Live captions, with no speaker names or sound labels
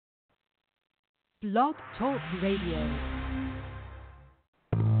Blog Talk Radio.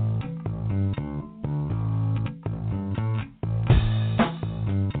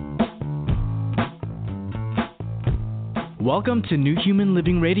 Welcome to New Human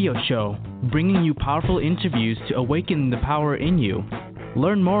Living Radio Show, bringing you powerful interviews to awaken the power in you.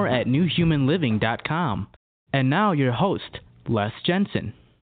 Learn more at newhumanliving.com. And now your host, Les Jensen.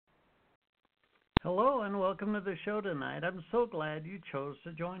 Hello and welcome to the show tonight. I'm so glad you chose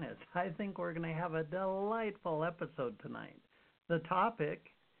to join us. I think we're going to have a delightful episode tonight. The topic,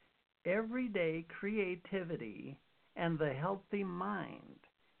 everyday creativity and the healthy mind.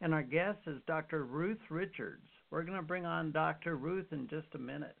 And our guest is Dr. Ruth Richards. We're going to bring on Dr. Ruth in just a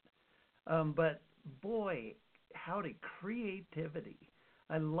minute. But boy, howdy, creativity.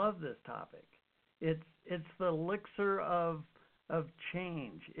 I love this topic. It's the elixir of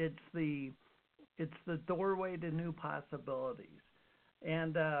change. It's the doorway to new possibilities.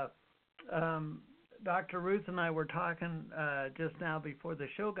 And Dr. Ruth and I were talking just now before the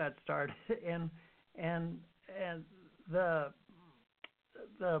show got started, and the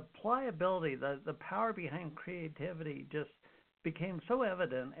pliability, the power behind creativity just became so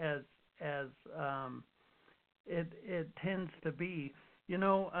evident as it tends to be. You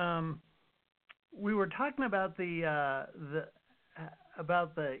know, we were talking about the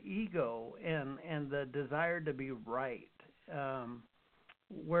ego and the desire to be right,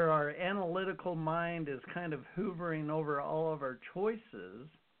 where our analytical mind is kind of hoovering over all of our choices,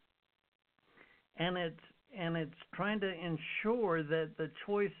 and it's trying to ensure that the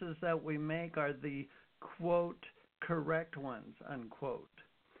choices that we make are the, quote, correct ones, unquote.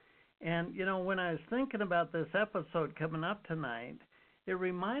 And, you know, when I was thinking about this episode coming up tonight, it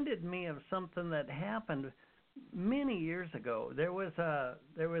reminded me of something that happened many years ago. There was a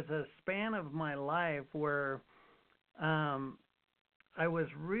span of my life where I was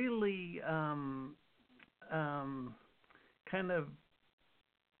really kind of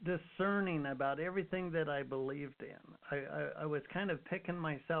discerning about everything that I believed in. I was kind of picking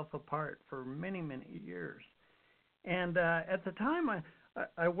myself apart for many, many years. And at the time,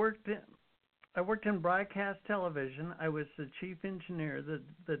 I worked in broadcast television. I was the chief engineer,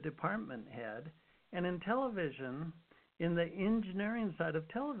 the department head. And in television, in the engineering side of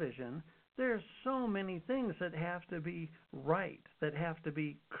television, there's so many things that have to be right, that have to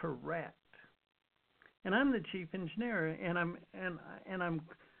be correct. And I'm the chief engineer, and I'm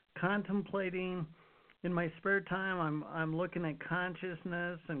contemplating in my spare time. I'm looking at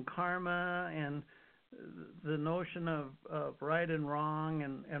consciousness and karma and the notion of right and wrong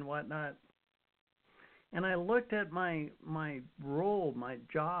and whatnot. And I looked at my role, my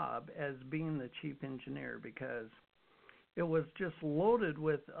job as being the chief engineer, because it was just loaded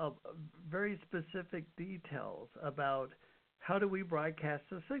with very specific details about how do we broadcast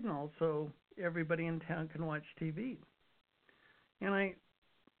a signal so everybody in town can watch TV. And I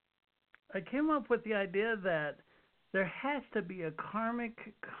came up with the idea that there has to be a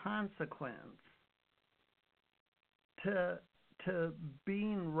karmic consequence to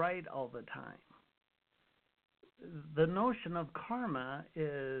being right all the time. The notion of karma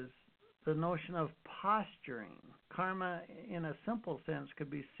is the notion of posturing. Karma, in a simple sense,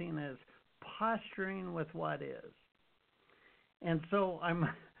 could be seen as posturing with what is. And so I'm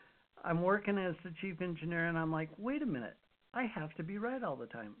working as the chief engineer, and I'm like, wait a minute, I have to be right all the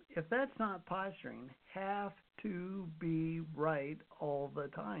time. If that's not posturing, have to be right all the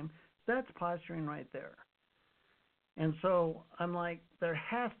time, that's posturing right there. And so I'm like, there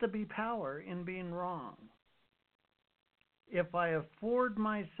has to be power in being wrong. If I afford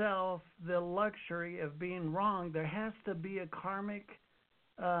myself the luxury of being wrong, there has to be a karmic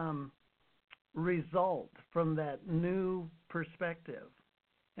result from that new perspective.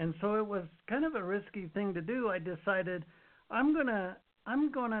 And so it was kind of a risky thing to do. I decided I'm gonna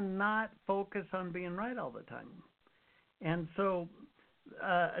not focus on being right all the time. And so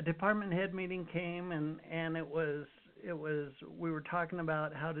a department head meeting came, and it was we were talking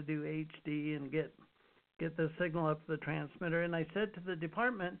about how to do H.D. and get the signal up the transmitter. And I said to the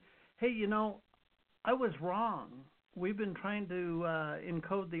department, hey, you know, I was wrong. We've been trying to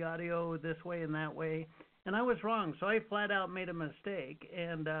encode the audio this way and that way, and I was wrong. So I flat out made a mistake,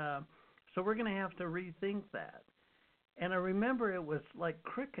 and so we're going to have to rethink that. And I remember it was like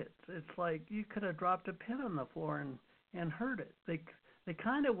crickets. It's like you could have dropped a pin on the floor and heard it. They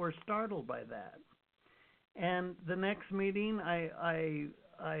kind of were startled by that. And the next meeting, I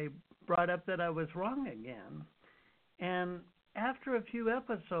brought up that I was wrong again. And after a few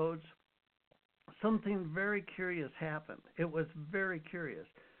episodes, something very curious happened. It was very curious.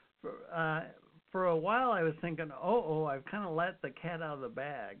 For a while, I was thinking, I've kind of let the cat out of the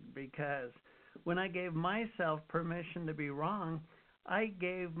bag, because when I gave myself permission to be wrong, I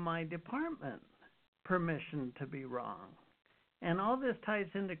gave my department permission to be wrong. And all this ties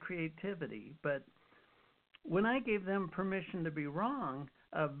into creativity, but when I gave them permission to be wrong,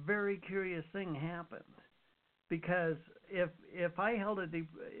 a very curious thing happened. Because if I held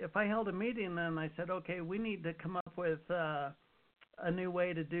a meeting and I said, okay, we need to come up with a new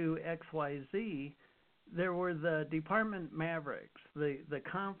way to do X, Y, Z, there were the department mavericks, the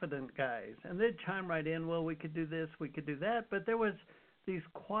confident guys, and they'd chime right in. Well, we could do this, we could do that, but there was these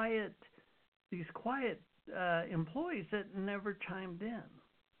quiet employees that never chimed in.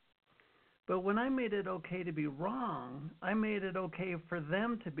 But when I made it okay to be wrong, I made it okay for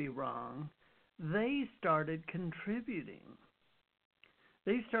them to be wrong. They started contributing.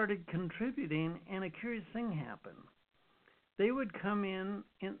 And a curious thing happened. They would come in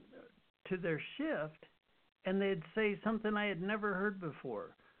to their shift, and they'd say something I had never heard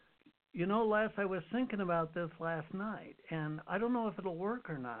before. You know, Les, I was thinking about this last night, and I don't know if it'll work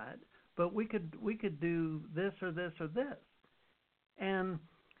or not, but we could do this or this or this. And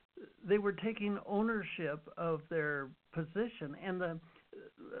they were taking ownership of their position, and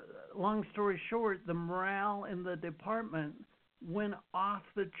long story short, the morale in the department went off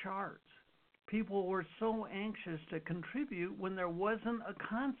the charts. People were so anxious to contribute when there wasn't a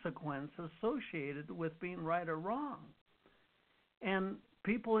consequence associated with being right or wrong. And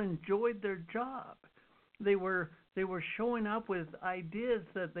people enjoyed their job. They were showing up with ideas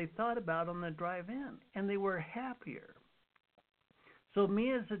that they thought about on the drive in, and they were happier. So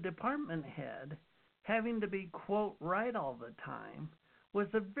me as a department head, having to be, quote, right all the time, was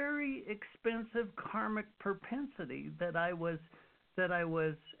a very expensive karmic propensity that I was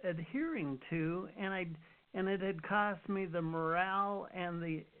adhering to, and it had cost me the morale and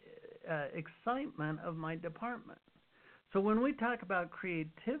the excitement of my department. So when we talk about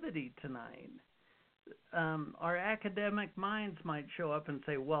creativity tonight, our academic minds might show up and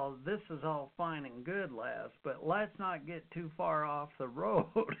say, well, this is all fine and good, Les, but let's not get too far off the road.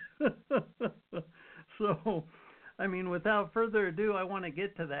 So, I mean, without further ado, I want to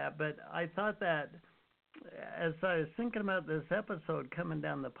get to that, but I thought that as I was thinking about this episode coming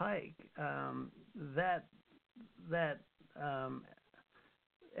down the pike, that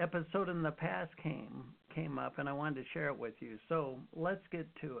episode in the past came up, and I wanted to share it with you. So let's get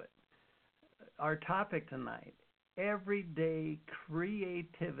to it. Our topic tonight, everyday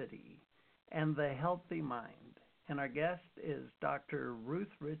creativity and the healthy mind. And our guest is Dr. Ruth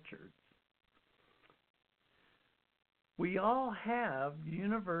Richards. We all have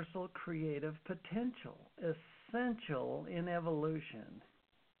universal creative potential, essential in evolution.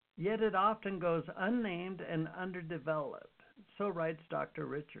 Yet it often goes unnamed and underdeveloped. So writes Dr.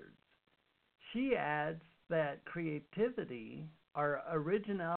 Richards. She adds that creativity, our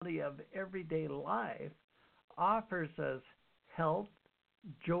originality of everyday life, offers us health,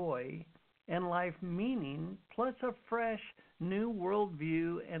 joy, and life meaning, plus a fresh new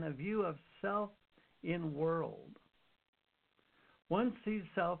worldview and a view of self in world. One sees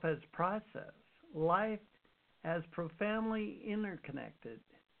self as process, life as profoundly interconnected,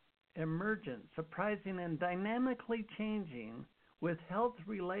 emergent, surprising, and dynamically changing, with health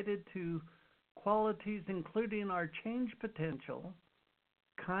related to qualities including our change potential,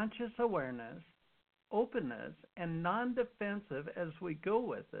 conscious awareness, openness, and non-defensive as we go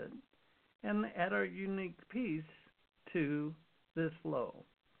with it, and add our unique piece to this flow.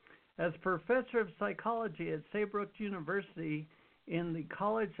 As professor of psychology at Saybrook University in the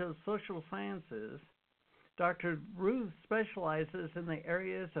College of Social Sciences, Dr. Ruth specializes in the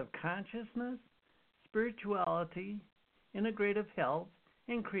areas of consciousness, spirituality, integrative health,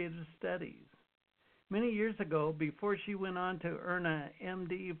 and creative studies. Many years ago, before she went on to earn a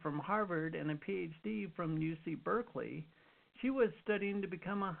MD from Harvard and a Ph.D. from UC Berkeley, she was studying to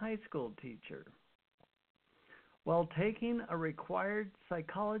become a high school teacher. While taking a required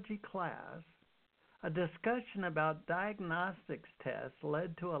psychology class, a discussion about diagnostics tests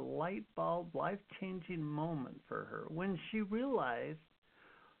led to a light bulb, life-changing moment for her when she realized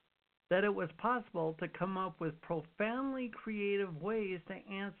that it was possible to come up with profoundly creative ways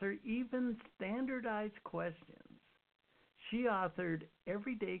to answer even standardized questions. She authored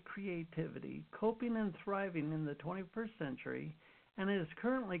Everyday Creativity, Coping and Thriving in the 21st Century, and is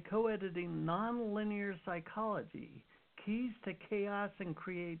currently co-editing Nonlinear Psychology, Keys to Chaos and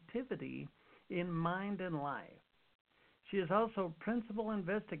Creativity in Mind and Life. She is also principal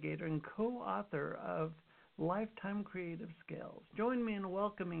investigator and co-author of Lifetime Creative Skills. Join me in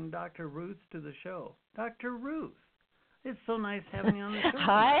welcoming Dr. Ruth to the show. Dr. Ruth, it's so nice having you on the show.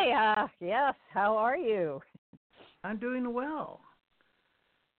 Hi, yes, how are you? I'm doing well.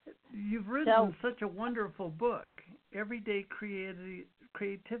 You've written such a wonderful book, Everyday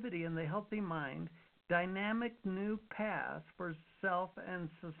Creativity in the Healthy Mind, Dynamic New Paths for Self and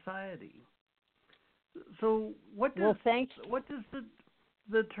Society. So what does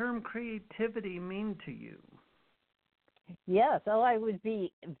the term creativity mean to you? Yes, I would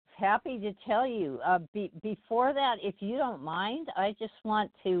be happy to tell you. Before that, if you don't mind, I just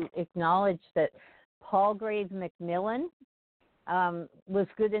want to acknowledge that Palgrave Macmillan was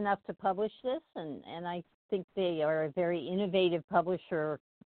good enough to publish this, and I think they are a very innovative publisher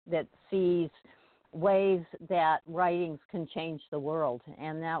that sees ways that writings can change the world,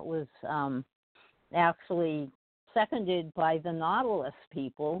 and that was actually seconded by the Nautilus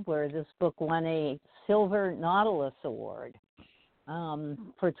people, where this book won a Silver Nautilus Award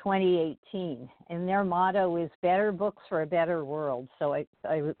for 2018. And their motto is Better Books for a Better World. So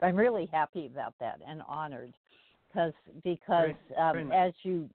I'm really happy about that and honored because Great.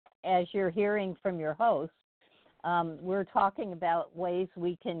 As you're hearing from your host, we're talking about ways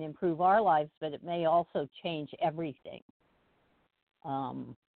we can improve our lives, but it may also change everything.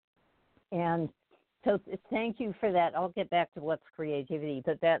 And so thank you for that. I'll get back to what's creativity,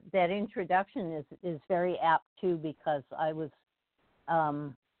 but that introduction is very apt too, because I was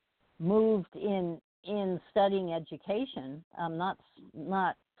moved in studying education, not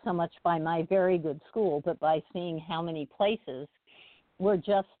so much by my very good school, but by seeing how many places were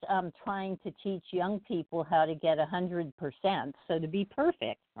just trying to teach young people how to get 100%, so to be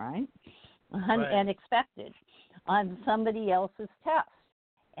perfect, right? And expected on somebody else's test.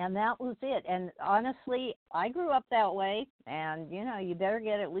 And that was it. And honestly, I grew up that way, and you better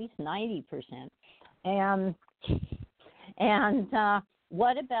get at least 90%. And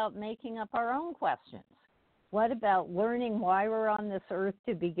what about making up our own questions? What about learning why we're on this earth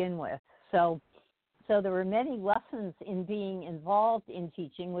to begin with? So there were many lessons in being involved in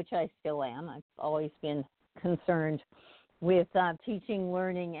teaching, which I still am. I've always been concerned with teaching,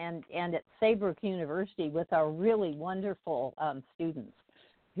 learning, and at Saybrook University with our really wonderful students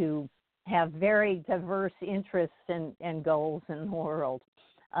who have very diverse interests and goals in the world.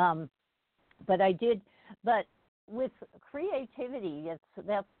 But with creativity,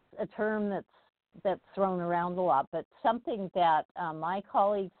 that's a term that's thrown around a lot, but something that my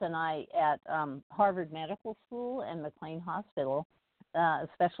colleagues and I at Harvard Medical School and McLean Hospital,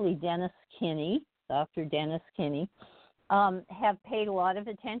 especially Dr. Dennis Kinney, have paid a lot of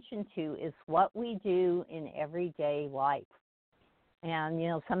attention to is what we do in everyday life. And,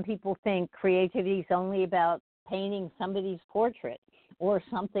 some people think creativity is only about painting somebody's portrait or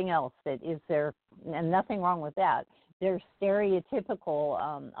something else that is there, and nothing wrong with that. Their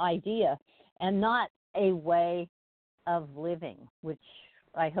stereotypical idea and not a way of living, which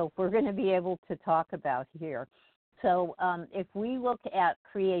I hope we're going to be able to talk about here. So if we look at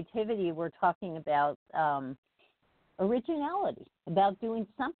creativity, we're talking about originality, about doing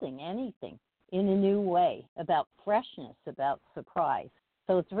something, anything, in a new way, about freshness, about surprise.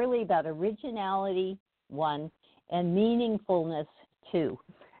 So it's really about originality, one, and meaningfulness, two,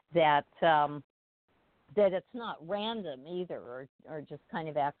 that it's not random either or just kind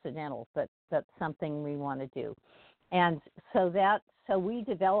of accidental, but that's something we want to do. And so we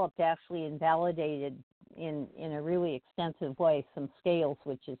developed actually and validated in a really extensive way some scales,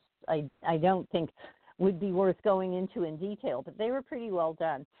 which is I don't think would be worth going into in detail, but they were pretty well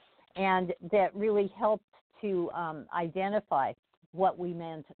done. And that really helped to identify what we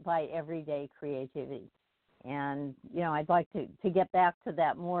meant by everyday creativity. And, I'd like to get back to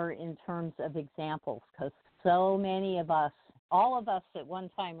that more in terms of examples, because so many of us, all of us at one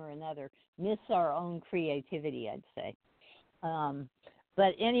time or another, miss our own creativity, I'd say.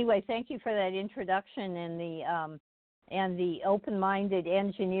 But anyway, thank you for that introduction and the open-minded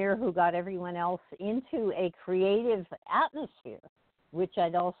engineer who got everyone else into a creative atmosphere, which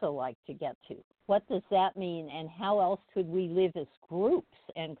I'd also like to get to. What does that mean, and how else could we live as groups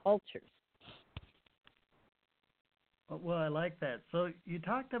and cultures? Well, I like that. So you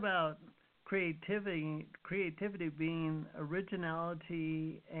talked about creativity being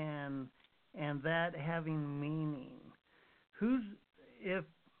originality and that having meaning. If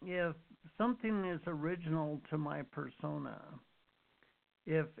something is original to my persona,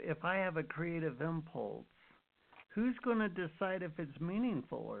 if I have a creative impulse, who's going to decide if it's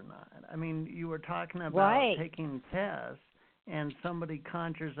meaningful or not? I mean, you were talking about taking tests, and somebody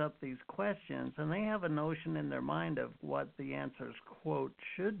conjures up these questions, and they have a notion in their mind of what the answer's quote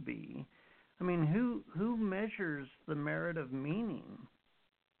should be. I mean, who measures the merit of meaning?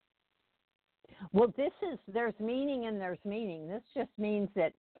 Well, there's meaning and there's meaning. This just means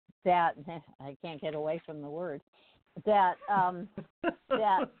that I can't get away from the word, that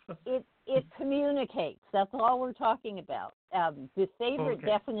that it communicates. That's all we're talking about. The favorite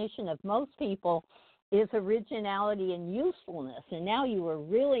definition of most people is originality and usefulness, and now you are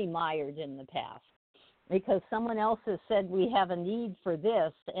really mired in the past because someone else has said we have a need for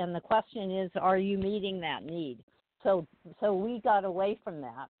this, and the question is, are you meeting that need? So we got away from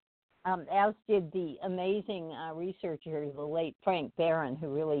that, as did the amazing researcher, the late Frank Barron,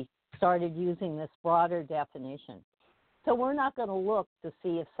 who really started using this broader definition. So we're not going to look to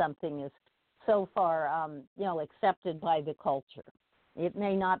see if something is so far, accepted by the culture. It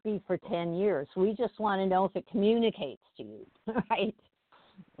may not be for 10 years. We just want to know if it communicates to you, right?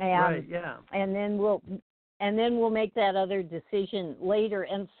 Right, yeah. And then we'll make that other decision later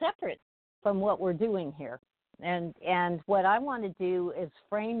and separate from what we're doing here. And what I want to do is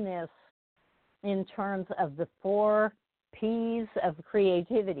frame this in terms of the 4 P's of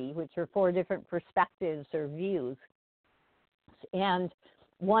creativity, which are 4 different perspectives or views. And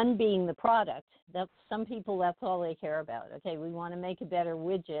one being the product. That's some people, that's all they care about. Okay, we want to make a better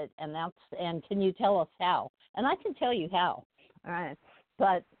widget, and can you tell us how? And I can tell you how. All right.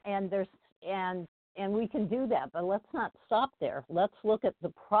 But and we can do that, but let's not stop there. Let's look at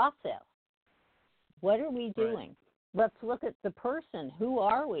the process. What are we doing? Right. Let's look at the person. Who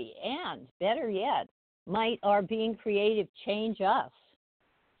are we? And better yet, might our being creative change us?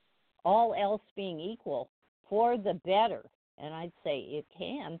 All else being equal, for the better. And I'd say it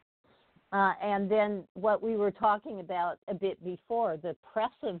can. And then what we were talking about a bit before, the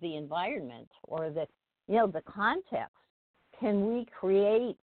press of the environment or the context. Can we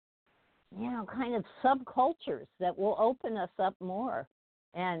create, kind of subcultures that will open us up more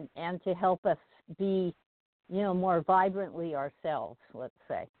and to help us be, more vibrantly ourselves, let's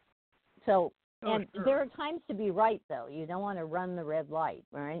say. So, sure. There are times to be right, though. You don't want to run the red light,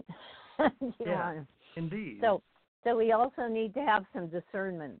 right? Indeed. So we also need to have some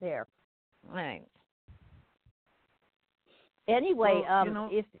discernment there. Right. Anyway,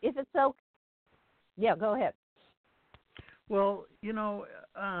 if it's okay, yeah, go ahead. Well,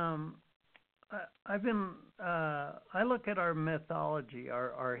 I look at our mythology,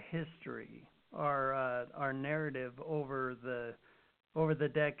 our history, our narrative over the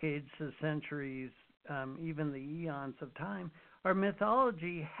decades, the centuries, even the eons of time. Our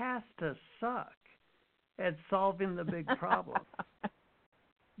mythology has to suck at solving the big problems.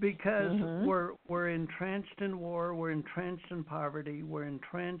 Because we're entrenched in war, we're entrenched in poverty,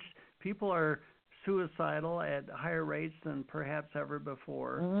 people are suicidal at higher rates than perhaps ever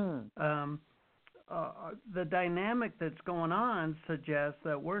before. The dynamic that's going on suggests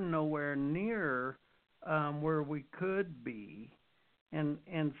that we're nowhere near where we could be.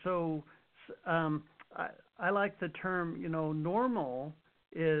 And so I like the term, normal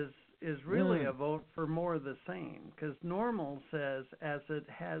is really a vote for more of the same, because normal says as it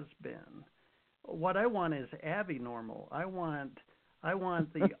has been. What I want is abnormal. I want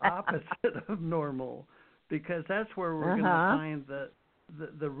the opposite of normal, because that's where we're going to find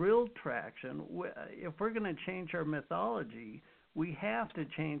the real traction. If we're going to change our mythology, we have to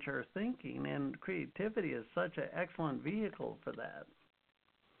change our thinking, and creativity is such an excellent vehicle for that.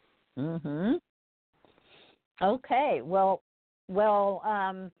 Okay. Well,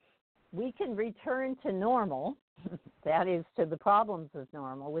 we can return to normal, that is, to the problems of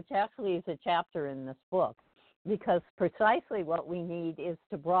normal, which actually is a chapter in this book, because precisely what we need is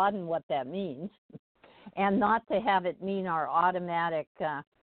to broaden what that means and not to have it mean our automatic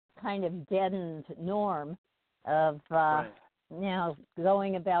kind of deadened norm of,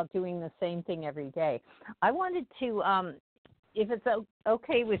 going about doing the same thing every day. I wanted to, if it's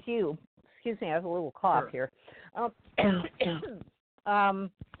okay with you, excuse me, I have a little cough here.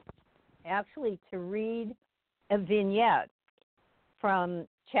 Actually, to read a vignette from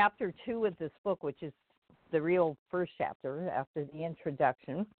chapter 2 of this book, which is the real first chapter after the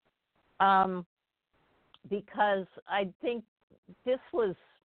introduction, because I think this was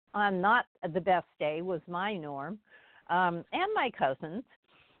on not the best day, was my norm, and my cousin's,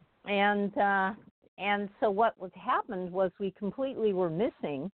 and so what happened was we completely were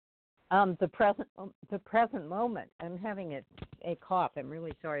missing the present moment. I'm having a cough. I'm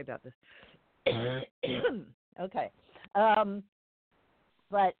really sorry about this. Okay.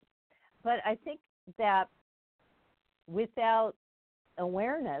 But I think that without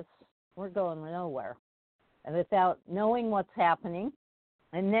awareness, we're going nowhere. And without knowing what's happening,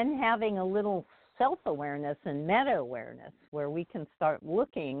 and then having a little self-awareness and meta-awareness where we can start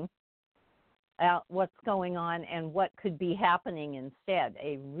looking at what's going on and what could be happening instead,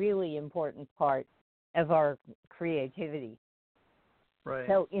 a really important part of our creativity. Right.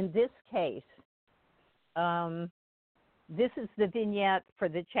 So in this case, this is the vignette for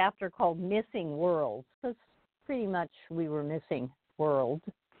the chapter called Missing Worlds, because pretty much we were missing worlds.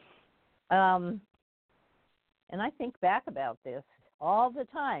 And I think back about this all the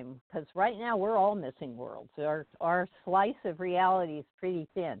time, because right now we're all missing worlds. Our slice of reality is pretty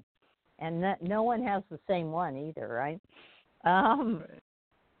thin, and no one has the same one either, right? Right.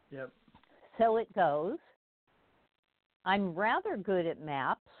 Yep. So it goes. I'm rather good at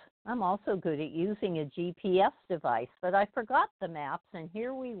maps. I'm also good at using a GPS device, but I forgot the maps, and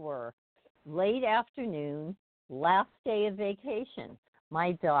here we were, late afternoon, last day of vacation.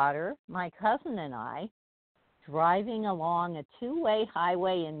 My daughter, my cousin, and I driving along a two-way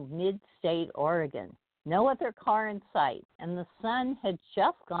highway in mid-state Oregon. No other car in sight, and the sun had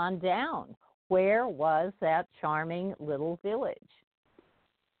just gone down. Where was that charming little village?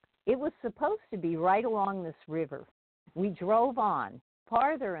 It was supposed to be right along this river. We drove on,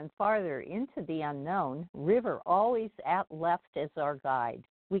 farther and farther into the unknown, river always at left as our guide.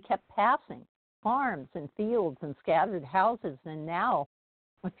 We kept passing farms and fields and scattered houses, and now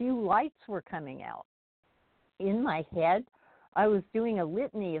a few lights were coming out. In my head, I was doing a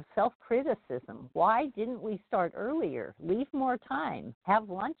litany of self-criticism. Why didn't we start earlier, leave more time, have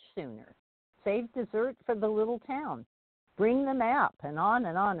lunch sooner, save dessert for the little town, bring the map, and on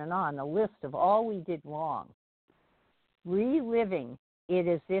and on and on, a list of all we did wrong. Reliving it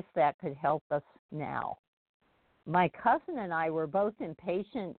as if that could help us now. My cousin and I were both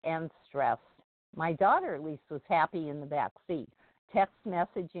impatient and stressed. My daughter, at least, was happy in the back seat, text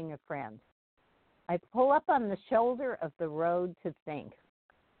messaging a friend. I pull up on the shoulder of the road to think.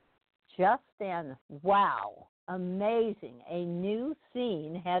 Just then, wow, amazing, a new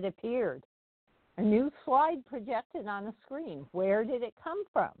scene had appeared. A new slide projected on a screen. Where did it come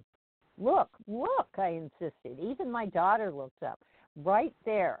from? Look, I insisted. Even my daughter looked up. Right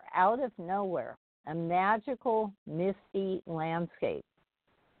there, out of nowhere, a magical, misty landscape.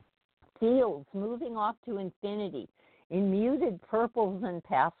 Fields moving off to infinity in muted purples and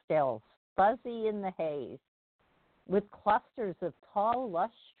pastels, fuzzy in the haze, with clusters of tall,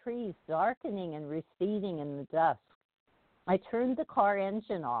 lush trees darkening and receding in the dusk. I turned the car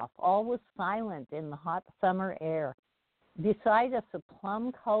engine off. All was silent in the hot summer air. Beside us, a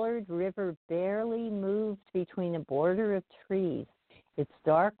plum-colored river barely moved between a border of trees, its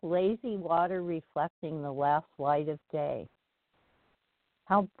dark, lazy water reflecting the last light of day.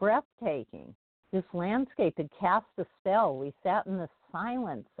 How breathtaking. This landscape had cast a spell. We sat in the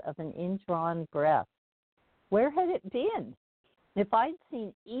silence of an indrawn breath. Where had it been? If I'd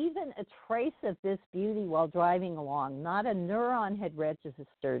seen even a trace of this beauty while driving along, not a neuron had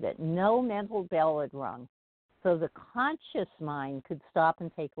registered it, no mental bell had rung, so the conscious mind could stop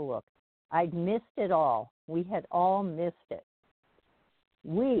and take a look. I'd missed it all. We had all missed it.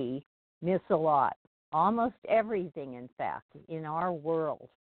 We miss a lot, almost everything, in fact, in our world.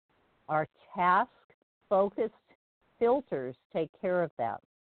 Our task-focused filters take care of that,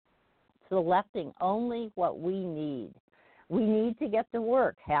 selecting only what we need. We need to get to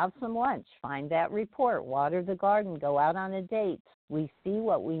work, have some lunch, find that report, water the garden, go out on a date. We see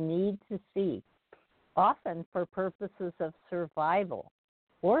what we need to see, often for purposes of survival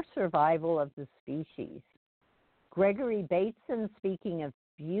or survival of the species. Gregory Bateson, speaking of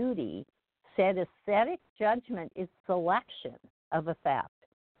beauty, said aesthetic judgment is selection of a fact.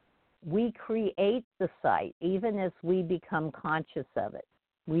 We create the sight even as we become conscious of it.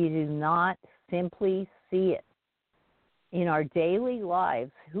 We do not simply see it. In our daily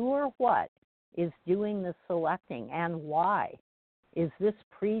lives, who or what is doing the selecting and why? Is this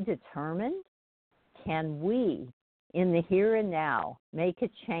predetermined? Can we, in the here and now, make a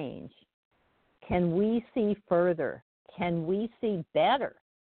change? Can we see further? Can we see better?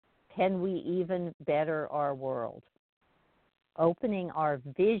 Can we even better our world? Opening our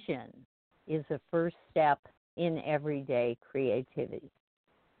vision is a first step in everyday creativity.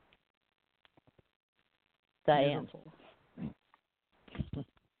 Diane.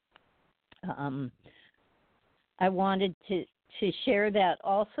 I wanted to share that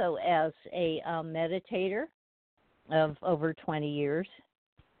also as a meditator of over 20 years.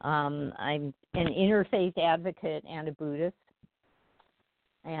 I'm an interfaith advocate and a Buddhist,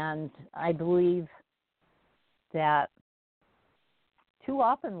 and I believe that too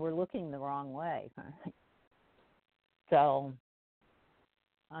often we're looking the wrong way. So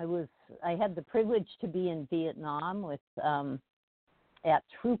I had the privilege to be in Vietnam with at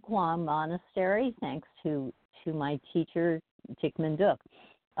Tru Quam Monastery, thanks to my teacher, Thich Minh Duc.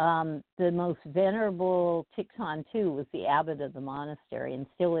 The most venerable Thich Thanh Tu was the abbot of the monastery and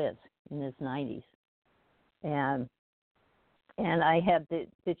still is in his 90s. And I had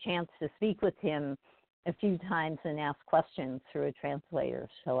the chance to speak with him a few times and asked questions through a translator.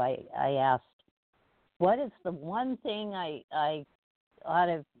 So I asked, what is the one thing I ought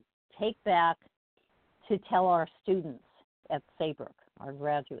to take back to tell our students at Saybrook, our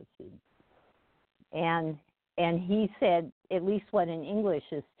graduate students? And he said, at least what in English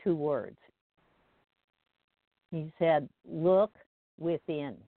is 2 words. He said, look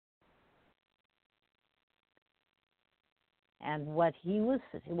within. And what he was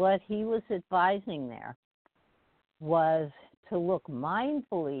advising there was to look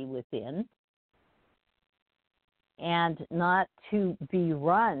mindfully within and not to be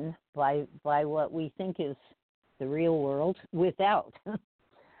run by what we think is the real world without.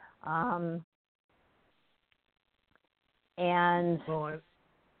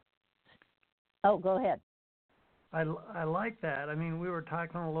 Go ahead. I like that. I mean, we were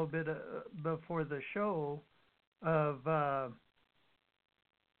talking a little bit before the show of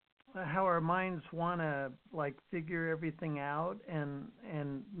how our minds want to like figure everything out and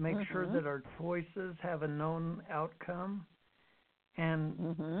make sure that our choices have a known outcome.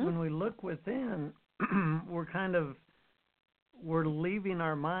 And when we look within, we're leaving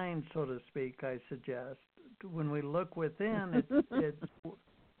our mind, so to speak, I suggest. When we look within,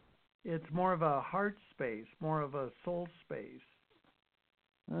 it's more of a heart space, more of a soul space.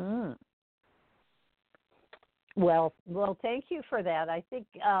 Well, thank you for that. I think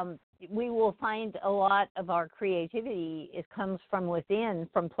we will find a lot of our creativity, it comes from within,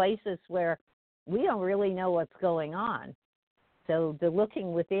 from places where we don't really know what's going on. So the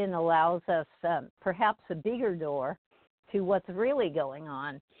looking within allows us perhaps a bigger door to what's really going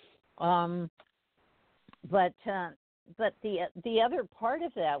on. But the other part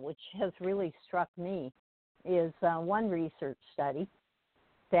of that, which has really struck me, is one research study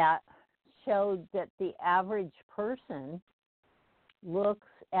that showed that the average person looks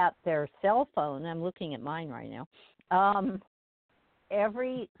at their cell phone. I'm looking at mine right now.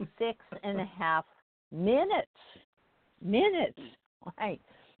 Every 6.5 minutes. Right.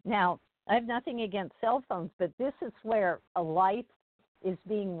 Now, I have nothing against cell phones, but this is where a life is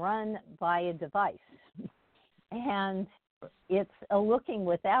being run by a device. And it's a looking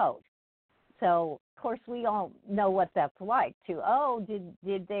without. So, of course, we all know what that's like.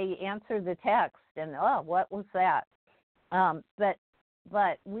 Did they answer the text? And, what was that?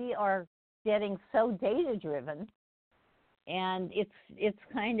 But we are getting so data-driven, and it's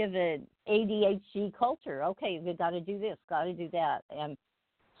kind of an ADHD culture. Okay, we got to do this, got to do that. And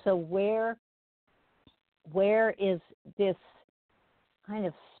so where is this kind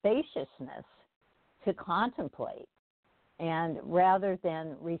of spaciousness to contemplate? And rather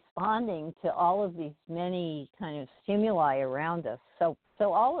than responding to all of these many kind of stimuli around us. So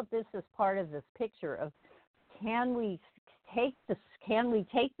all of this is part of this picture of can we take the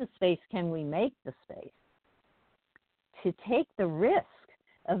space, can we make the space to take the risk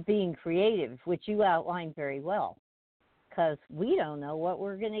of being creative, which you outlined very well, because we don't know what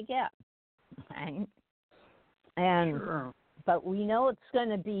we're going to get, right? And sure. But we know it's going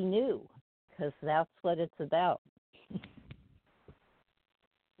to be new, because that's what it's about.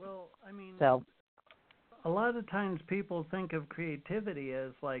 Well, I mean, so a lot of times people think of creativity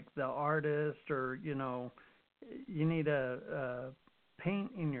as like the artist, or you need a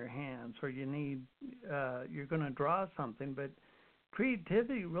paint in your hands, or you're going to draw something. But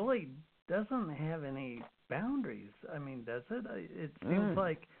creativity really doesn't have any boundaries. I mean, does it? It seems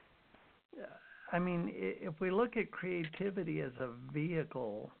like, I mean, if we look at creativity as a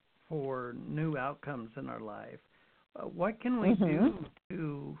vehicle for new outcomes in our life, what can we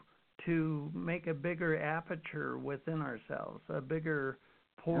do to make a bigger aperture within ourselves, a bigger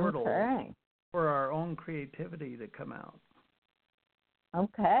portal for our own creativity to come out?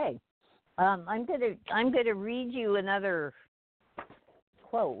 Okay, I'm gonna read you another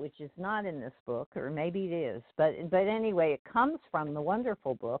quote, which is not in this book, or maybe it is, but anyway, it comes from the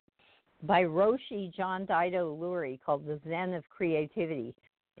wonderful book by Roshi John Dido Lurie called The Zen of Creativity.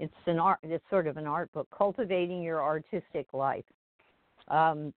 It's sort of an art book, Cultivating Your Artistic Life.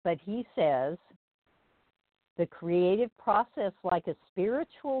 But he says, the creative process, like a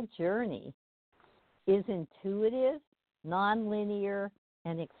spiritual journey, is intuitive, nonlinear,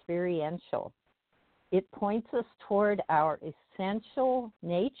 and experiential. It points us toward our essential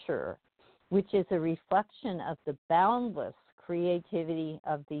nature, which is a reflection of the boundless creativity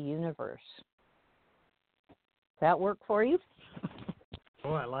of the universe. Does that work for you?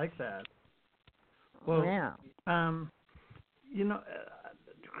 Oh, I like that. Well, yeah.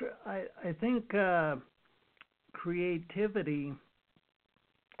 I think creativity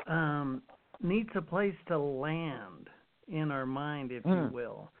needs a place to land in our mind, if you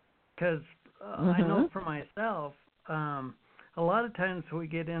will, because I know for myself, a lot of times we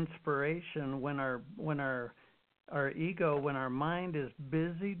get inspiration when our ego, when our mind is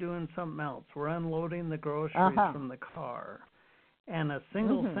busy doing something else. We're unloading the groceries from the car, and a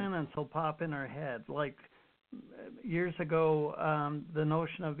single sentence will pop in our head. Like years ago, the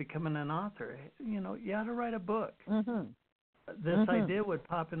notion of becoming an author. You ought to write a book. This idea would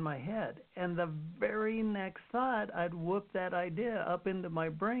pop in my head, and the very next thought, I'd whoop that idea up into my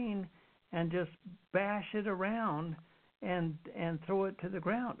brain and just bash it around and throw it to the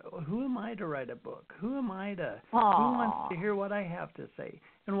ground. Who am I to write a book? Who am I to? Who wants to hear what I have to say?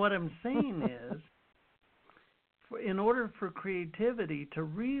 And what I'm saying is, in order for creativity to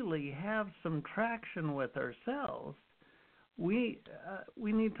really have some traction with ourselves, we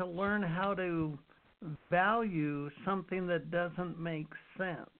need to learn how to value something that doesn't make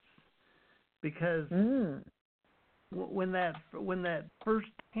sense, because when that first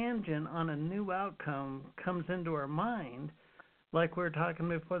tangent on a new outcome comes into our mind, like we were talking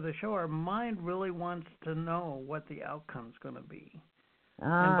before the show, our mind really wants to know what the outcome's going to be.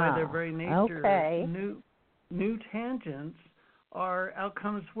 And by their very nature, new tangents are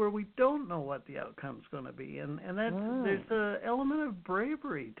outcomes where we don't know what the outcome's going to be. And that's, there's an element of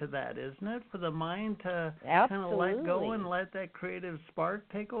bravery to that, isn't it? For the mind to kind of let go and let that creative spark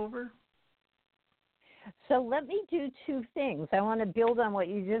take over? So let me do two things. I want to build on what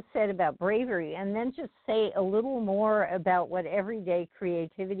you just said about bravery, and then just say a little more about what everyday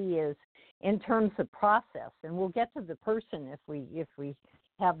creativity is in terms of process. And we'll get to the person if we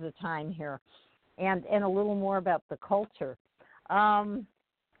have the time here, and a little more about the culture.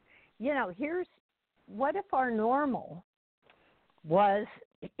 Here's what if our normal was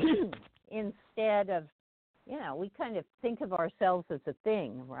instead of, we kind of think of ourselves as a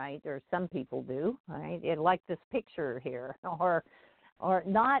thing, right? Or some people do, right? Like this picture here, or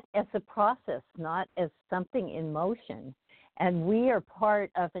not as a process, not as something in motion. And we are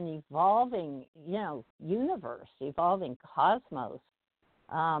part of an evolving, universe, evolving cosmos.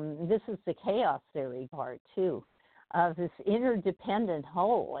 This is the chaos theory part, too, of this interdependent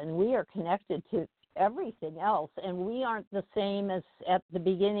whole. And we are connected to everything else, and we aren't the same as at the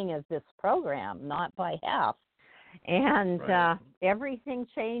beginning of this program, not by half. And everything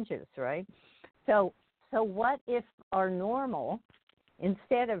changes, right? So what if our normal,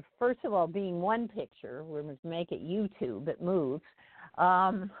 instead of, first of all, being one picture, we're going to make it YouTube, it moves,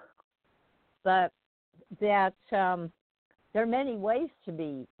 but that there are many ways to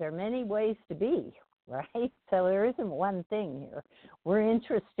be. Right? So there isn't one thing here. We're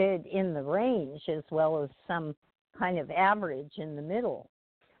interested in the range as well as some kind of average in the middle.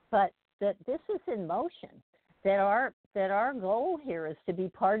 But that this is in motion, that our goal here is to be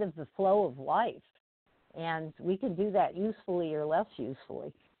part of the flow of life. And we can do that usefully or less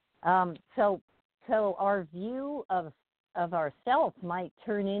usefully. So our view of ourself might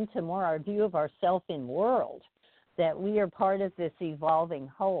turn into more our view of ourself in world, that we are part of this evolving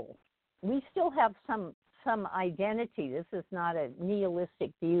whole. We still have some identity. This is not a nihilistic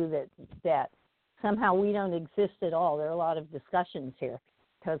view that somehow we don't exist at all. There are a lot of discussions here,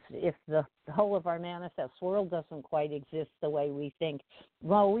 because if the whole of our manifest world doesn't quite exist the way we think,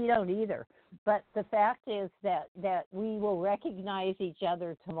 well, we don't either. But the fact is that we will recognize each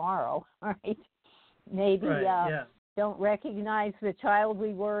other tomorrow, right? Maybe don't recognize the child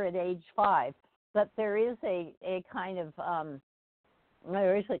we were at age 5, but there is a kind of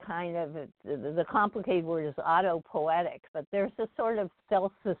the complicated word is autopoetic, but there's a sort of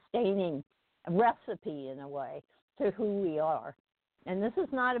self-sustaining recipe in a way to who we are. And this is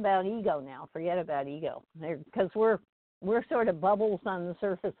not about ego now. Forget about ego, because we're sort of bubbles on the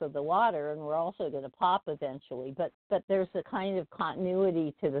surface of the water, and we're also going to pop eventually. But there's a kind of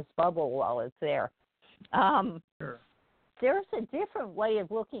continuity to this bubble while it's there. Sure. There's a different way of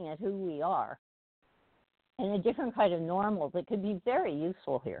looking at who we are, and a different kind of normal that could be very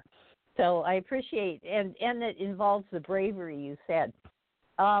useful here. So I appreciate, and it involves the bravery you said.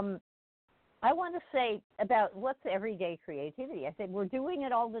 I want to say about what's everyday creativity. I said we're doing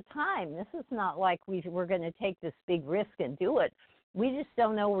it all the time. This is not like we're going to take this big risk and do it. We just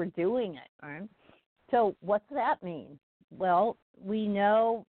don't know we're doing it. Right? So what's that mean? Well, we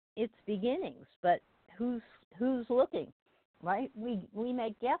know it's beginnings, but who's looking? Right? We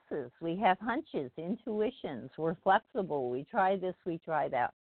make guesses. We have hunches, intuitions. We're flexible. We try this, we try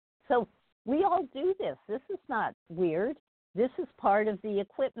that. So we all do this. This is not weird. This is part of the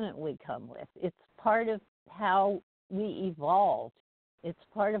equipment we come with. It's part of how we evolved. It's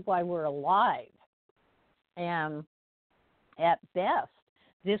part of why we're alive. And at best,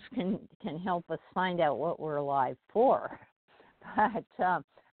 this can help us find out what we're alive for.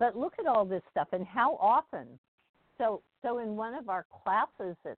 but look at all this stuff and how often. So in one of our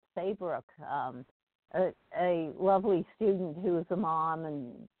classes at Saybrook, a lovely student who is a mom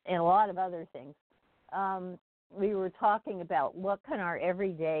and a lot of other things, we were talking about what can our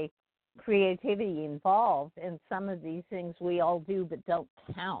everyday creativity involve, and some of these things we all do but don't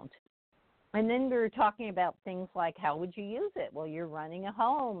count. And then we were talking about things like, how would you use it? Well, you're running a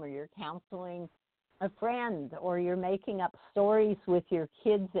home, or you're counseling a friend, or you're making up stories with your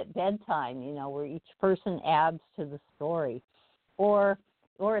kids at bedtime, where each person adds to the story. Or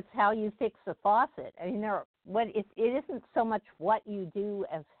it's how you fix a faucet. I mean, it isn't so much what you do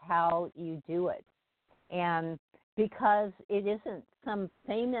as how you do it. And because it isn't some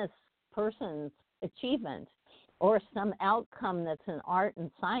famous person's achievement or some outcome that's an art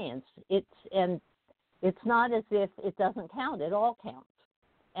and science, it's not as if it doesn't count. It all counts.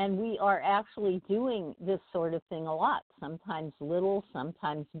 And we are actually doing this sort of thing a lot, sometimes little,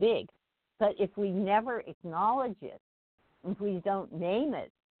 sometimes big. But if we never acknowledge it, if we don't name it,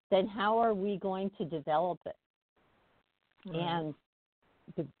 then how are we going to develop it? Right. And,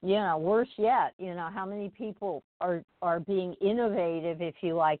 worse yet, how many people are being innovative, if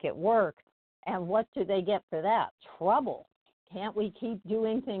you like, at work, and what do they get for that? Trouble. Can't we keep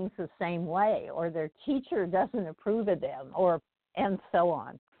doing things the same way? Or their teacher doesn't approve of them, and so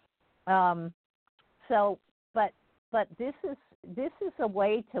on. But this is a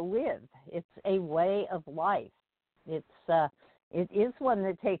way to live. It's a way of life. It is one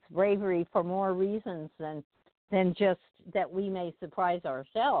that takes bravery for more reasons than just that we may surprise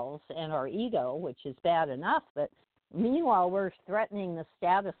ourselves and our ego, which is bad enough. But meanwhile, we're threatening the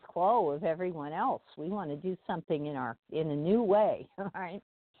status quo of everyone else. We want to do something in a new way, right?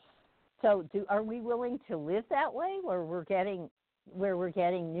 So, are we willing to live that way, where we're getting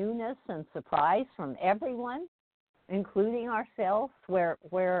newness and surprise from everyone, including ourselves, where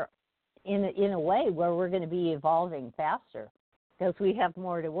in a way where we're going to be evolving faster because we have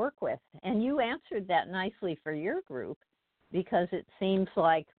more to work with? And you answered that nicely for your group, because it seems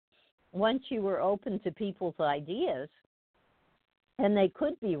like once you were open to people's ideas, and they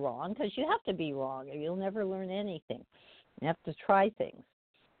could be wrong, because you have to be wrong or you'll never learn anything. You have to try things.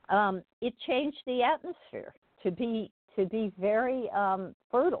 It changed the atmosphere to be very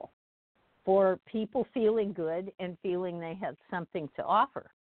fertile for people feeling good and feeling they had something to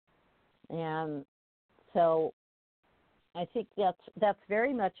offer. And so I think that's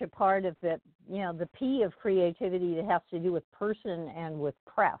very much a part of the P of creativity that has to do with person and with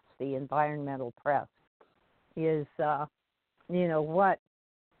press, the environmental press, is what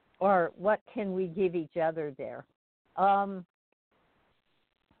can we give each other there?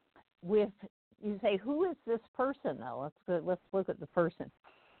 You say, who is this person, though? Let's look at the person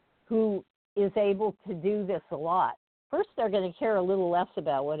who is able to do this a lot. First, they're going to care a little less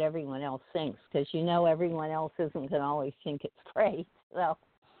about what everyone else thinks, because everyone else isn't going to always think it's great. So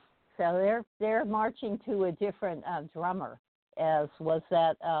they're marching to a different drummer. As was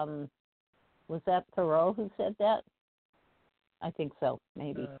that Thoreau who said that? I think so,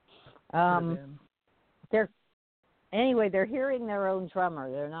 maybe. They're hearing their own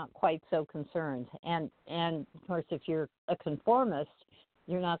drummer. They're not quite so concerned. And of course, if you're a conformist,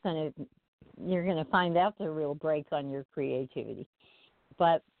 you're going to find out the real break on your creativity.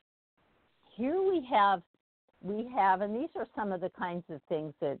 But here we have, and these are some of the kinds of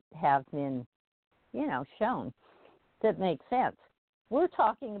things that have been, shown that make sense. We're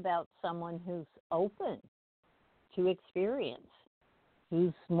talking about someone who's open to experience,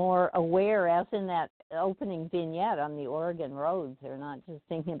 who's more aware, as in that opening vignette on the Oregon roads. They're not just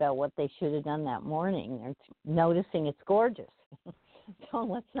thinking about what they should have done that morning. They're noticing it's gorgeous. So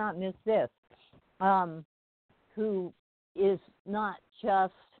let's not miss this. Who is not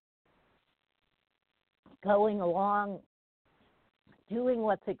just going along doing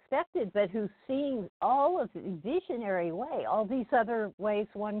what's expected, but who's seeing all of the visionary way, all these other ways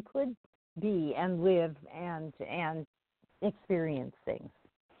one could be and live and experience things.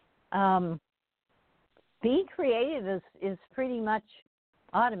 Being creative is pretty much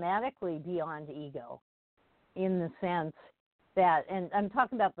automatically beyond ego, in the sense that, and I'm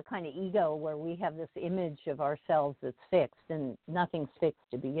talking about the kind of ego where we have this image of ourselves that's fixed, and nothing's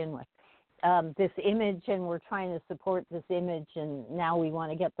fixed to begin with. This image, and we're trying to support this image, and now we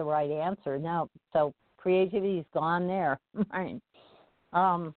want to get the right answer. Now, so creativity's gone there, right?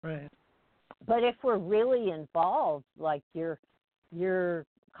 Right. But if we're really involved, like your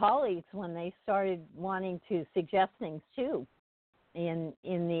colleagues, when they started wanting to suggest things too, in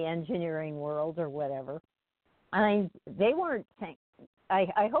the engineering world or whatever, I mean, they weren't.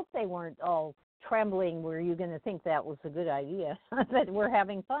 I hope they weren't all trembling were you going to think that was a good idea, that we're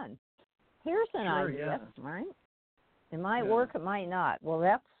having fun. Here's an idea, right? It might work, it might not. Well,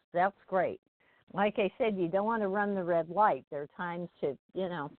 that's great. Like I said, you don't want to run the red light. There are times to,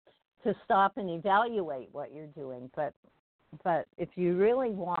 to stop and evaluate what you're doing. But if you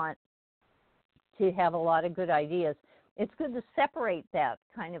really want to have a lot of good ideas, it's good to separate that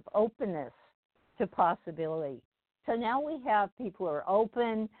kind of openness to possibility. So now we have people who are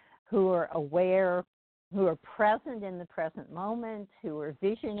open, who are aware, who are present in the present moment, who are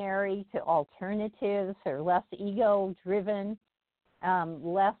visionary to alternatives, or less ego-driven,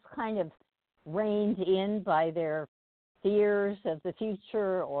 less kind of reined in by their fears of the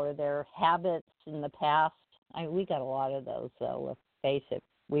future or their habits in the past. We got a lot of those, though, let's face it.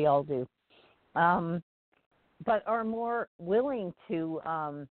 We all do. But are more willing to,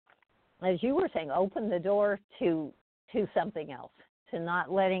 as you were saying, open the door to something else, to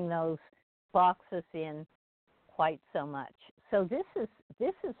not letting those box us in quite so much. So this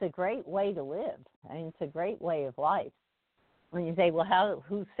is a great way to live. I mean, it's a great way of life. When you say, well,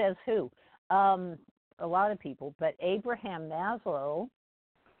 who says who? A lot of people, but Abraham Maslow,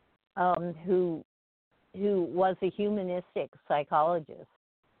 who was a humanistic psychologist,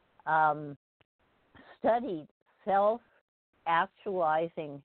 studied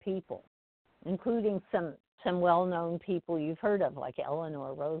self-actualizing people, including some well-known people you've heard of, like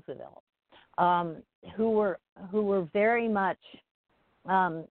Eleanor Roosevelt, who were very much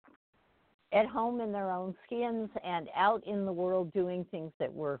at home in their own skins and out in the world doing things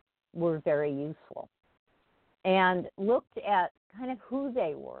that were very useful, and looked at kind of who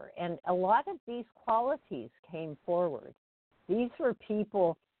they were. And a lot of these qualities came forward. These were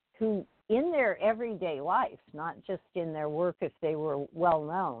people who, in their everyday life, not just in their work if they were well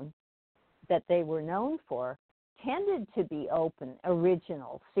known, that they were known for, tended to be open,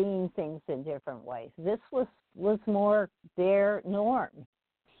 original, seeing things in different ways. This was more their norm,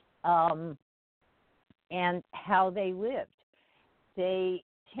 and how they lived. They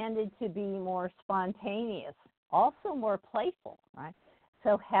tended to be more spontaneous, also more playful, right?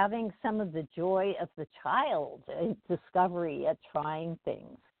 So having some of the joy of the child, discovery at trying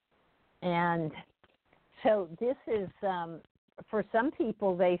things. And so this is, for some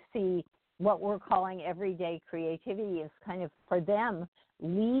people, they see what we're calling everyday creativity is kind of, for them,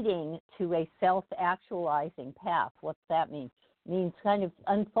 leading to a self-actualizing path. What's that mean? It means kind of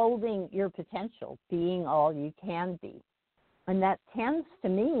unfolding your potential, being all you can be. And that tends to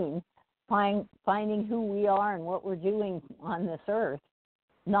mean finding who we are and what we're doing on this earth,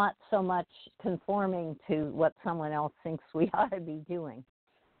 not so much conforming to what someone else thinks we ought to be doing.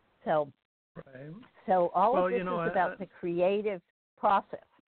 So, so all of this is about the creative process.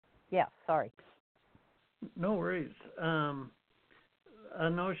 Yeah, sorry. No worries. A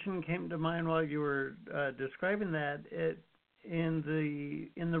notion came to mind while you were describing that. In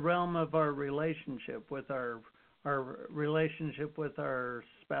the realm of our relationship with our relationship with our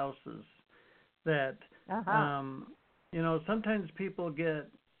spouses, that sometimes people get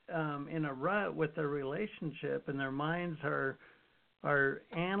in a rut with their relationship, and their minds are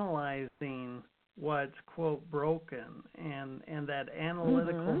analyzing what's, quote, broken, and that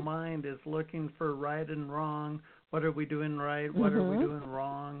analytical mind is looking for right and wrong. What are we doing right? What are we doing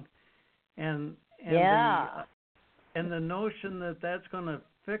wrong? And the notion that that's going to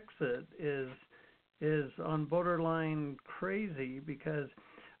fix it is on borderline crazy, because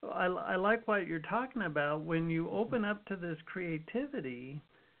I like what you're talking about. When you open up to this creativity,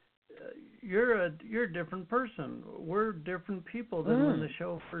 you're a different person. We're different people than when the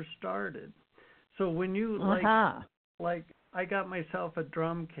show first started. So when you like I got myself a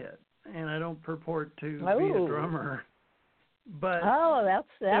drum kit, and I don't purport to be a drummer, but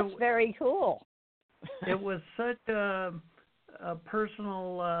that's very cool. It was such a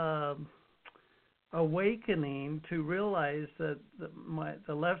personal awakening to realize that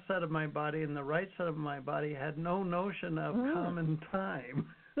the left side of my body and the right side of my body had no notion of common time.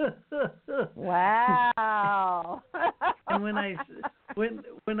 Wow. And when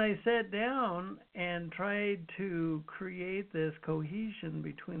I sat down and tried to create this cohesion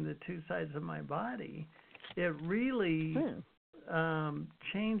between the two sides of my body, it really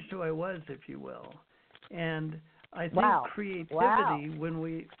changed who I was, if you will. And I think creativity, when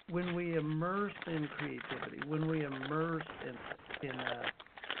we immerse in creativity, when we immerse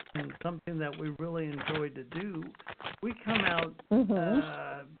in something that we really enjoy to do, we come out.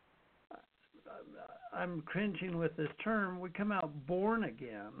 I'm cringing with this term. We come out born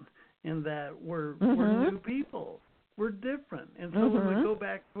again, in that we're new people. We're different, and so when we go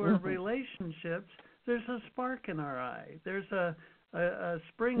back to our relationships, there's a spark in our eye. There's a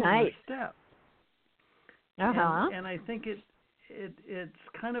spring in our step. And I think it's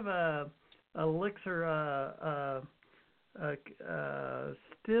kind of a elixir, a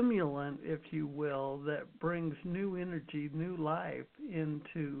stimulant, if you will, that brings new energy, new life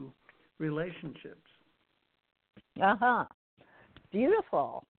into relationships.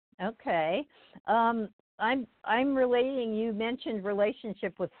 Beautiful. Okay. I'm relating. You mentioned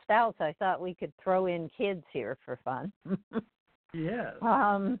relationship with spouse. I thought we could throw in kids here for fun. Yes.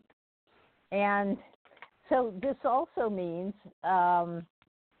 And so this also means.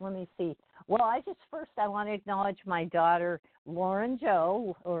 Let me see. Well, I want to acknowledge my daughter Lauren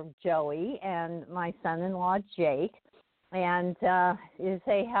Jo, or Joey, and my son-in-law Jake, and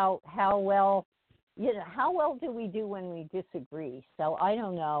say how well do we do when we disagree? So I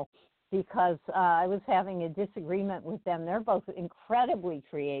don't know, because I was having a disagreement with them. They're both incredibly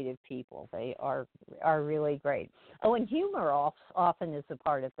creative people. They are really great. Oh, and humor often is a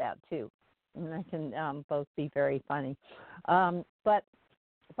part of that too, and they can both be very funny.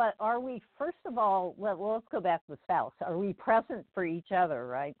 But are we, first of all, let's go back to the spouse. Are we present for each other,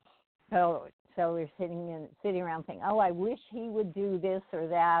 right? So we're sitting around saying, oh, I wish he would do this or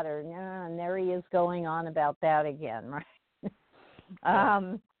that, or no, and there he is going on about that again,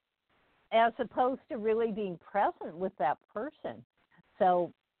 right? As opposed to really being present with that person.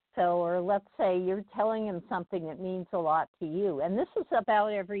 So, or let's say you're telling him something that means a lot to you, and this is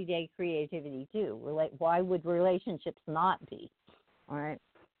about everyday creativity too. Why would relationships not be? All right.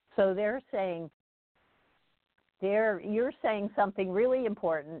 So you're saying something really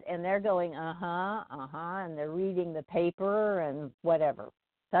important, and they're going, and they're reading the paper and whatever.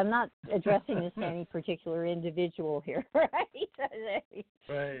 So I'm not addressing this to any particular individual here, right?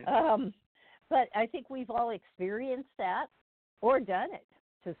 Right. But I think we've all experienced that or done it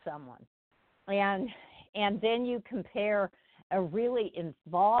to someone. And then you compare a really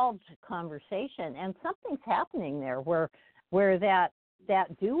involved conversation, and something's happening there where that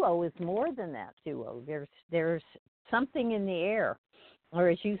duo is more than that duo. There's something in the air, or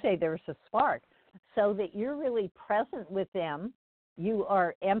as you say, there's a spark, so that you're really present with them. You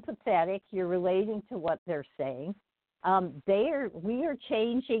are empathetic. You're relating to what they're saying. We are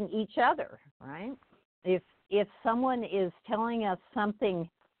changing each other, right? If someone is telling us something,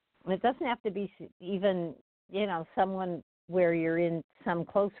 it doesn't have to be even someone where you're in some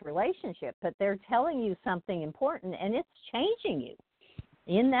close relationship, but they're telling you something important, and it's changing you.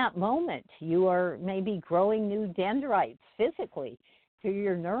 In that moment, you are maybe growing new dendrites physically to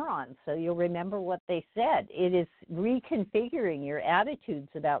your neurons, so you'll remember what they said. It is reconfiguring your attitudes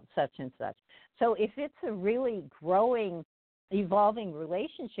about such and such. So if it's a really growing, evolving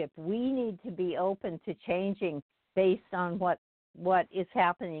relationship, we need to be open to changing based on what is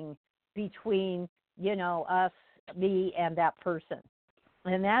happening between, us, me, and that person.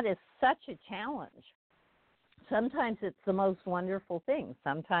 And that is such a challenge. Sometimes it's the most wonderful thing.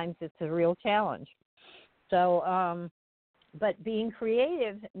 Sometimes it's a real challenge. So, but being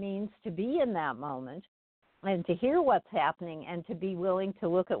creative means to be in that moment and to hear what's happening and to be willing to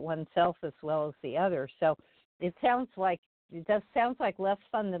look at oneself as well as the other. So it sounds like less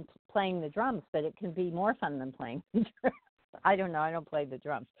fun than playing the drums, but it can be more fun than playing the drums. I don't know. I don't play the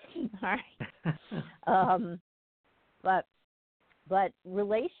drums. All right. But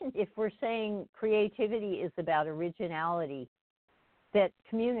if we're saying creativity is about originality that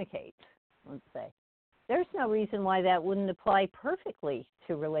communicates, let's say, there's no reason why that wouldn't apply perfectly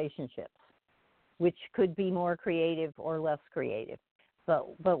to relationships, which could be more creative or less creative.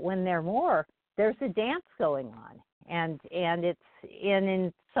 But when they're more, there's a dance going on, and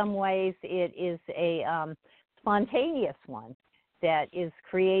in some ways it is a spontaneous one that is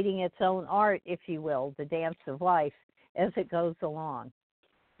creating its own art, if you will, the dance of life as it goes along.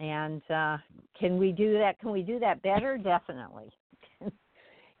 And can we do that? Can we do that better? Definitely.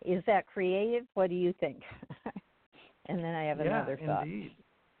 Is that creative? What do you think? And then I have another thought. Indeed.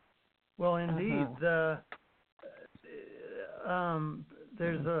 Well, indeed.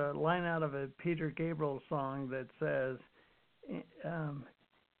 There's a line out of a Peter Gabriel song that says,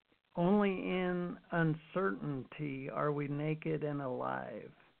 only in uncertainty are we naked and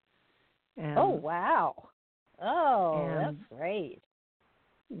alive. And, oh, wow. Oh, that's great.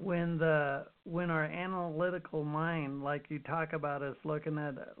 When our analytical mind, like you talk about us looking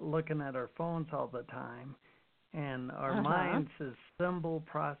at our phones all the time, and our minds is symbol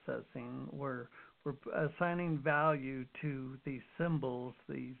processing, we're assigning value to these symbols,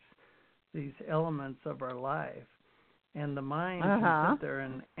 these elements of our life, and the mind can sit there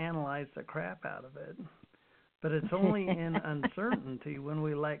and analyze the crap out of it. But it's only in uncertainty, when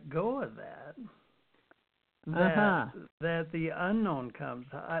we let go of that, that the unknown comes.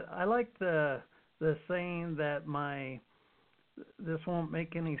 I like the the saying that this won't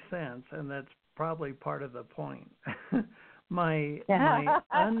make any sense, and that's probably part of the point. my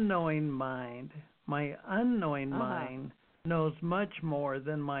unknowing mind knows much more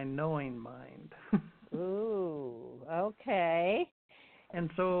than my knowing mind. Ooh, okay. And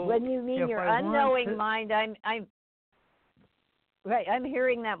so when you mean your unknowing mind, I'm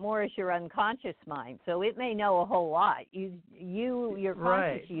hearing that more as your unconscious mind. So it may know a whole lot. Your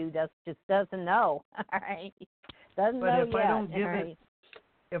conscious you just doesn't know. All right. Doesn't but know if yet. I don't give it,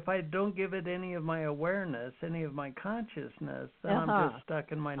 if I don't give it any of my awareness, any of my consciousness, then I'm just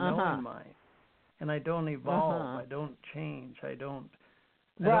stuck in my knowing mind, and I don't evolve. I don't change. I don't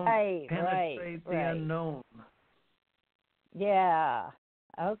penetrate the unknown. Yeah.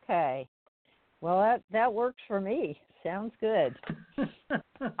 Okay. Well, that works for me. Sounds good.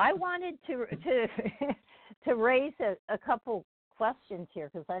 I wanted to raise a couple questions here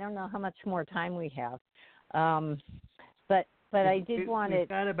because I don't know how much more time we have. But I did want We've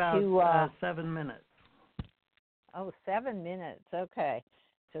got about 7 minutes. Oh, 7 minutes. Okay.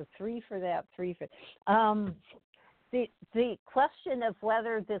 So 3 for that, 3 for the question of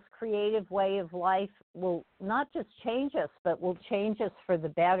whether this creative way of life will not just change us, but will change us for the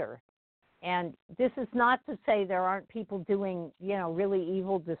better. And this is not to say there aren't people doing, really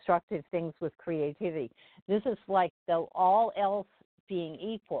evil, destructive things with creativity. This is like, though all else being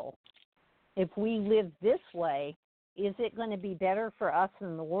equal, if we live this way, is it going to be better for us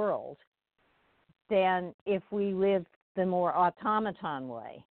in the world than if we live the more automaton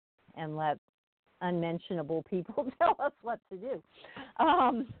way and let unmentionable people tell us what to do?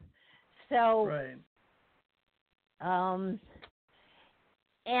 And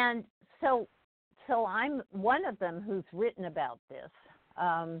so I'm one of them who's written about this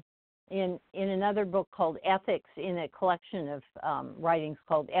in another book called Ethics, in a collection of writings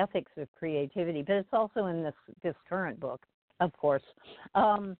called Ethics of Creativity, but it's also in this current book, of course,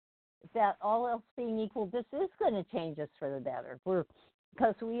 that all else being equal, this is going to change us for the better.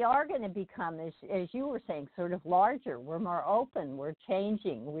 Because we are going to become, as you were saying, sort of larger. We're more open. We're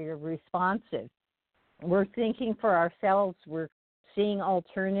changing. We're responsive. We're thinking for ourselves. We're seeing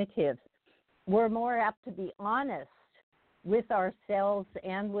alternatives. We're more apt to be honest with ourselves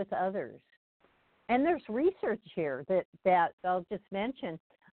and with others. And there's research here that I'll just mention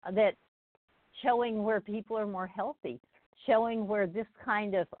that showing where people are more healthy, showing where this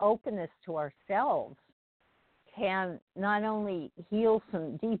kind of openness to ourselves can not only heal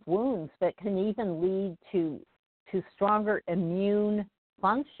some deep wounds, but can even lead to stronger immune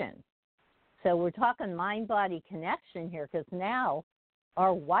function. So we're talking mind-body connection here, because now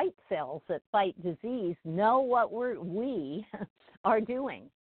our white cells that fight disease know what we are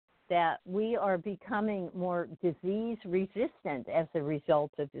doing, that we are becoming more disease-resistant as a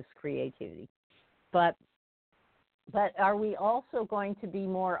result of this creativity. But are we also going to be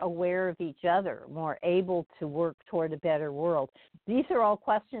more aware of each other, more able to work toward a better world? These are all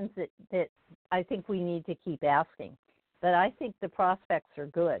questions that I think we need to keep asking. But I think the prospects are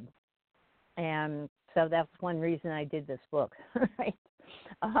good. And so that's one reason I did this book. Right?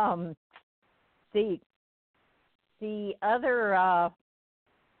 The other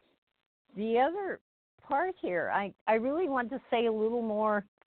part here, I really want to say a little more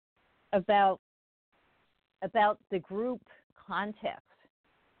about the group context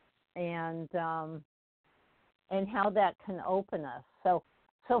and how that can open us. So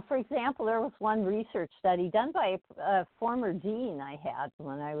for example, there was one research study done by a former dean I had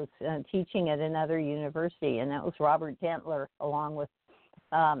when I was teaching at another university, and that was Robert Dentler, along with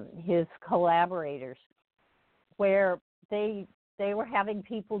his collaborators, where they were having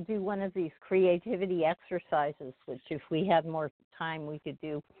people do one of these creativity exercises, which if we had more time we could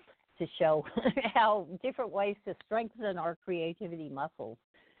do, to show how different ways to strengthen our creativity muscles.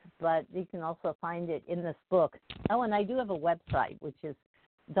 But you can also find it in this book. Oh, and I do have a website, which is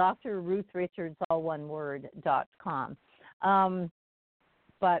Dr. Ruth Richards, all one word, .com.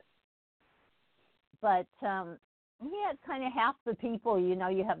 But yeah, it's kind of half the people,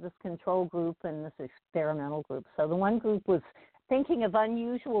 you have this control group and this experimental group. So the one group was thinking of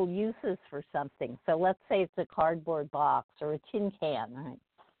unusual uses for something. So let's say it's a cardboard box or a tin can, right?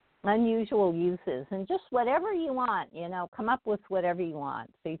 Unusual uses, and just whatever you want, come up with whatever you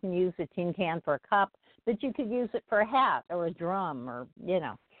want. So you can use a tin can for a cup, but you could use it for a hat or a drum or,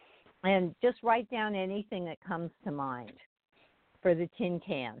 and just write down anything that comes to mind for the tin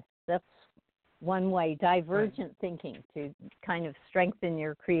can. That's one way, divergent thinking, to kind of strengthen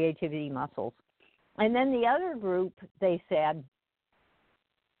your creativity muscles. And then the other group, they said,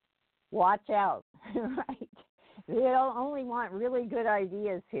 watch out, right? We don't only want really good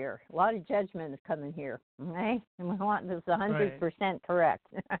ideas here. A lot of judgment is coming here, okay? And we want this 100% correct.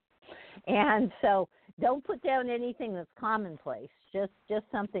 And so don't put down anything that's commonplace, just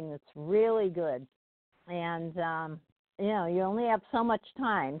something that's really good. And, you only have so much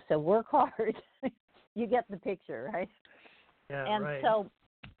time, so work hard. You get the picture, right? Yeah, and right. So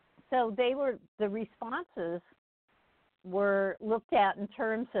the responses were looked at in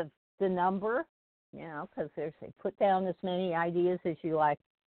terms of the number, because they put down as many ideas as you like,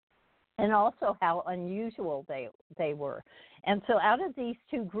 and also how unusual they were. And so out of these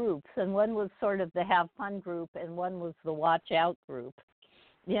two groups, and one was sort of the have fun group and one was the watch out group,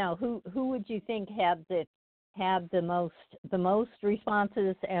 who would you think had the most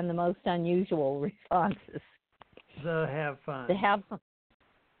responses and the most unusual responses? The have fun. The have fun.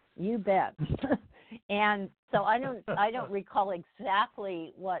 You bet. And so I don't recall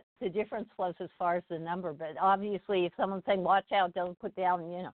exactly what the difference was as far as the number, but obviously if someone's saying watch out, don't put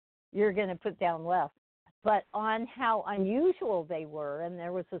down, you're going to put down less. But on how unusual they were, and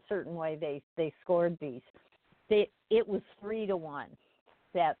there was a certain way they scored these, it was 3-1.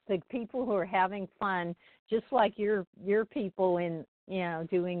 That the people who are having fun, just like your people in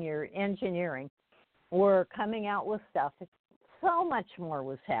doing your engineering, were coming out with stuff. So much more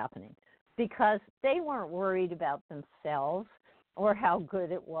was happening because they weren't worried about themselves or how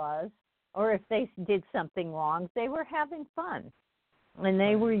good it was or if they did something wrong. They were having fun, and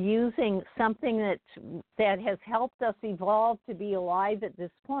they were using something that has helped us evolve to be alive at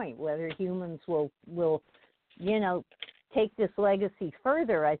this point. Whether humans will take this legacy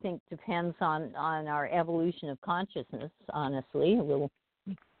further, I think, depends on our evolution of consciousness, honestly, a little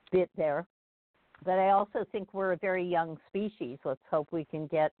bit there. But I also think we're a very young species. Let's hope we can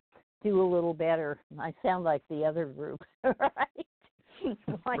do a little better. I sound like the other group, right?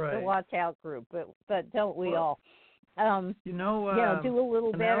 Like the watch out group, but don't we all? Do a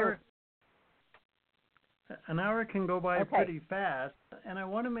little better. An hour can go by pretty fast, and I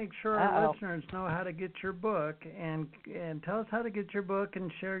want to make sure our listeners know how to get your book, and tell us how to get your book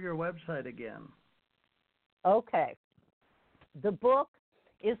and share your website again. Okay. The book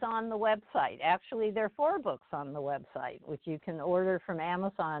is on the website. Actually, there are 4 books on the website, which you can order from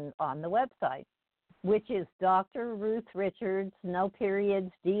Amazon on the website, which is Dr. Ruth Richards, no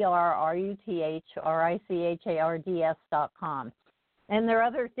periods, DrRuthRichards.com. And there are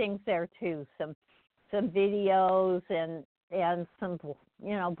other things there too, some videos and some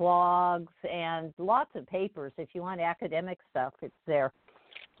blogs and lots of papers. If you want academic stuff, it's there.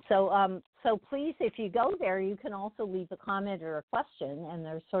 So please, if you go there, you can also leave a comment or a question, and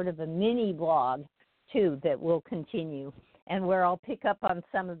there's sort of a mini blog too that will continue, and where I'll pick up on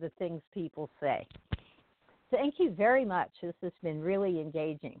some of the things people say. Thank you very much. This has been really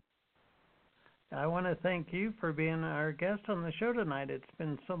engaging. I want to thank you for being our guest on the show tonight. It's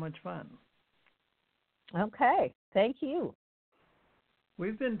been so much fun. Okay, thank you.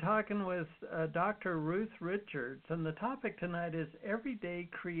 We've been talking with Dr. Ruth Richards, and the topic tonight is everyday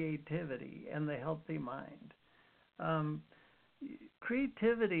creativity and the healthy mind.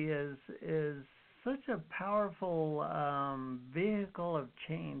 Creativity is such a powerful vehicle of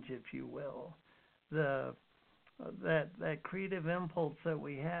change, if you will. That creative impulse that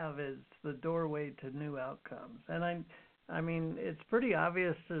we have is the doorway to new outcomes. And I mean, it's pretty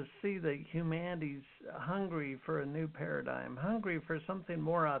obvious to see that humanity's hungry for a new paradigm, hungry for something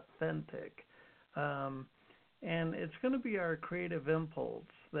more authentic. And it's going to be our creative impulse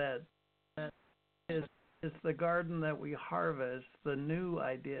that is the garden that we harvest, the new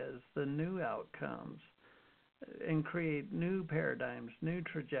ideas, the new outcomes, and create new paradigms, new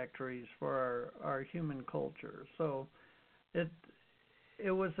trajectories for our human culture. So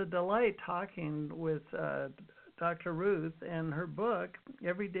it was a delight talking with Dr. Ruth, and her book,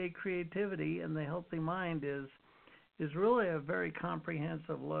 Everyday Creativity and the Healthy Mind, is really a very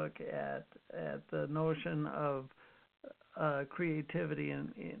comprehensive look at the notion of creativity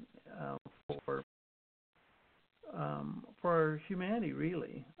for humanity,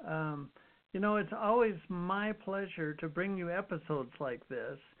 really. It's always my pleasure to bring you episodes like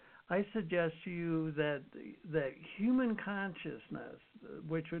this. I suggest to you that human consciousness,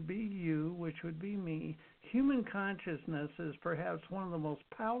 which would be you, which would be me, human consciousness is perhaps one of the most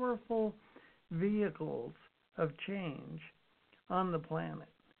powerful vehicles of change on the planet.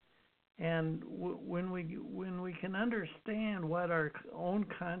 And when we can understand what our own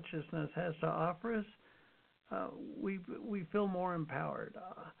consciousness has to offer us, we feel more empowered.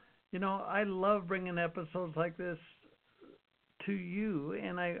 I love bringing episodes like this to you,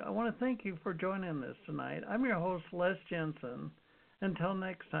 and I want to thank you for joining us tonight. I'm your host, Les Jensen. Until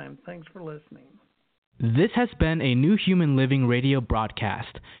next time, thanks for listening. This has been a New Human Living radio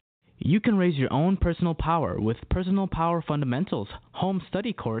broadcast. You can raise your own personal power with Personal Power Fundamentals home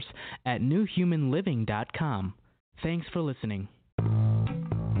study course at newhumanliving.com. Thanks for listening.